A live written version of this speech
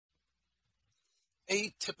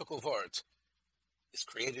Atypical Words is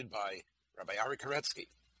created by Rabbi Ari Koretsky,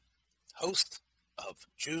 host of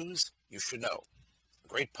Jews You Should Know, a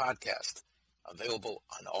great podcast available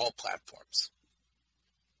on all platforms.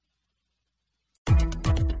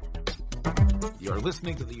 You're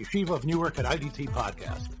listening to the Yeshiva of Newark at IDT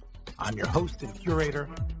podcast. I'm your host and curator,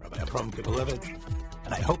 Rabbi Abram Kibalevich,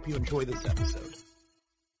 and I hope you enjoy this episode.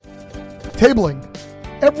 Tabling.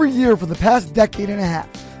 Every year for the past decade and a half,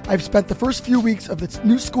 I've spent the first few weeks of this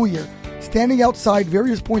new school year standing outside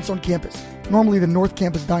various points on campus, normally the North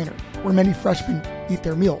Campus Diner, where many freshmen eat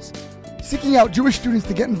their meals, seeking out Jewish students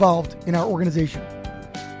to get involved in our organization.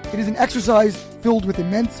 It is an exercise filled with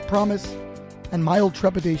immense promise and mild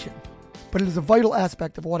trepidation, but it is a vital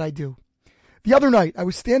aspect of what I do. The other night, I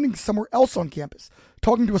was standing somewhere else on campus,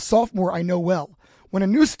 talking to a sophomore I know well, when a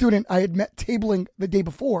new student I had met tabling the day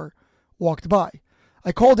before walked by.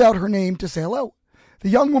 I called out her name to say hello. The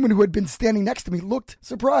young woman who had been standing next to me looked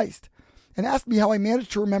surprised and asked me how I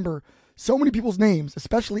managed to remember so many people's names,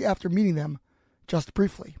 especially after meeting them just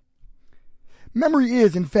briefly. Memory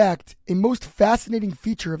is, in fact, a most fascinating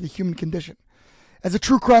feature of the human condition. As a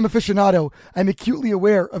true crime aficionado, I am acutely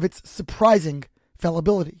aware of its surprising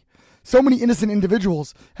fallibility. So many innocent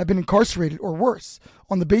individuals have been incarcerated or worse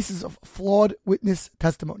on the basis of flawed witness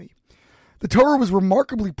testimony. The Torah was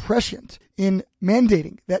remarkably prescient in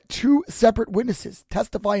mandating that two separate witnesses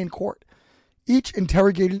testify in court, each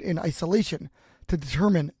interrogated in isolation to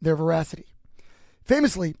determine their veracity.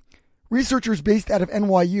 Famously, researchers based out of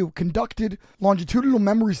NYU conducted longitudinal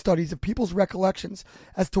memory studies of people's recollections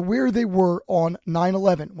as to where they were on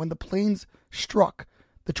 9/11 when the planes struck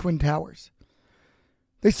the Twin Towers.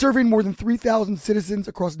 They surveyed more than 3,000 citizens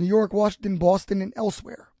across New York, Washington, Boston, and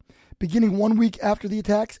elsewhere, beginning 1 week after the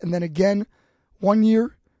attacks and then again 1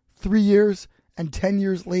 year, 3 years, and 10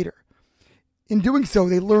 years later. In doing so,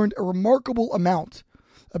 they learned a remarkable amount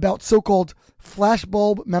about so-called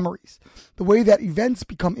flashbulb memories, the way that events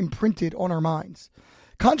become imprinted on our minds.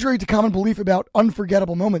 Contrary to common belief about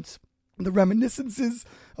unforgettable moments, the reminiscences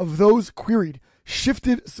of those queried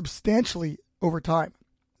shifted substantially over time.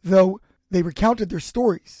 Though they recounted their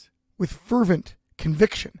stories with fervent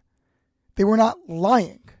conviction, they were not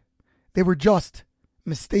lying. They were just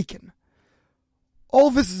mistaken. All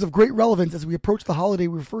this is of great relevance as we approach the holiday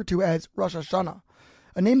we refer to as Rosh Hashanah,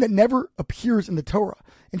 a name that never appears in the Torah.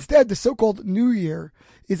 Instead, the so-called New Year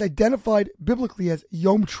is identified biblically as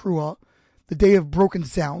Yom Teruah, the day of broken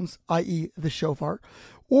sounds, i.e. the shofar,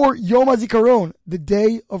 or Yom HaZikaron, the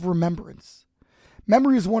day of remembrance.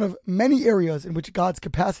 Memory is one of many areas in which God's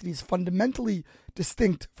capacity is fundamentally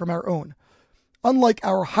distinct from our own. Unlike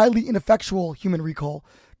our highly ineffectual human recall,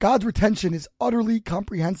 God's retention is utterly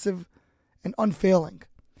comprehensive and unfailing.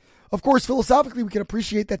 Of course, philosophically, we can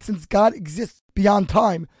appreciate that since God exists beyond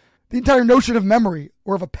time, the entire notion of memory,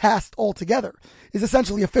 or of a past altogether, is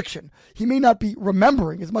essentially a fiction. He may not be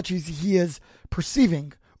remembering as much as he is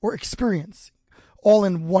perceiving or experiencing, all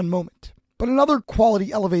in one moment. But another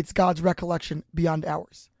quality elevates God's recollection beyond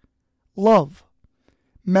ours. Love.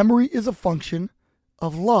 Memory is a function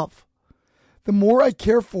of love. The more I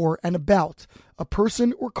care for and about a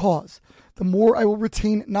person or cause, the more I will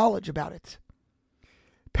retain knowledge about it.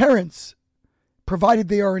 Parents, provided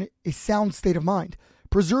they are in a sound state of mind,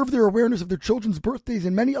 preserve their awareness of their children's birthdays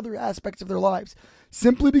and many other aspects of their lives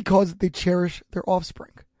simply because they cherish their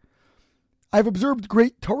offspring. I've observed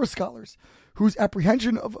great Torah scholars whose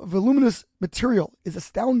apprehension of voluminous material is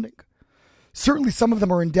astounding. Certainly some of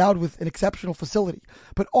them are endowed with an exceptional facility,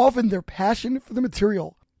 but often their passion for the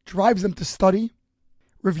material drives them to study,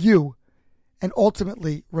 review, and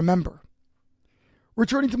ultimately remember.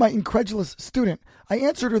 Returning to my incredulous student, I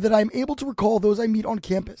answered her that I am able to recall those I meet on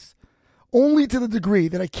campus, only to the degree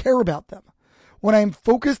that I care about them. When I am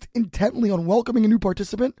focused intently on welcoming a new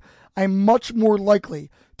participant, I am much more likely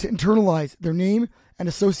to internalize their name and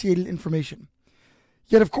associated information.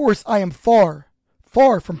 Yet, of course, I am far,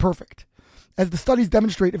 far from perfect. As the studies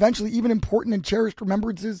demonstrate, eventually even important and cherished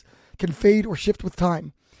remembrances can fade or shift with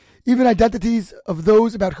time. Even identities of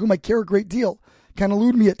those about whom I care a great deal can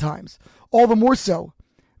elude me at times, all the more so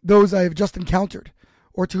those I have just encountered,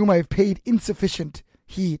 or to whom I have paid insufficient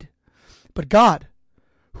heed. But God,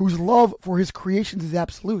 whose love for his creations is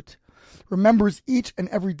absolute, remembers each and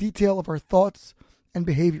every detail of our thoughts and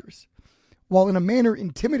behaviors. While in a manner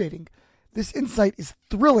intimidating, this insight is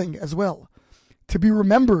thrilling as well. To be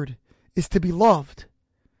remembered is to be loved.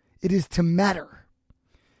 It is to matter.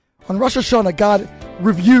 On Rosh Hashanah, God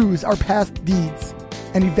reviews our past deeds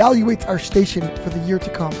and evaluates our station for the year to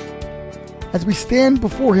come. As we stand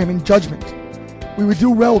before him in judgment, we would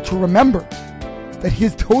do well to remember that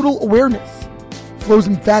his total awareness flows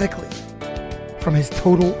emphatically from his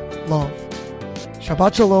total love.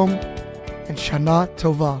 Shabbat Shalom and Shana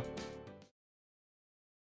Tova.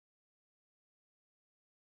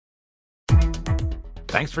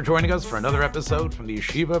 Thanks for joining us for another episode from the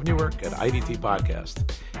Yeshiva of Newark at IDT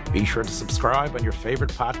Podcast. Be sure to subscribe on your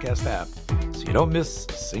favorite podcast app so you don't miss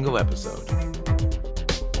a single episode.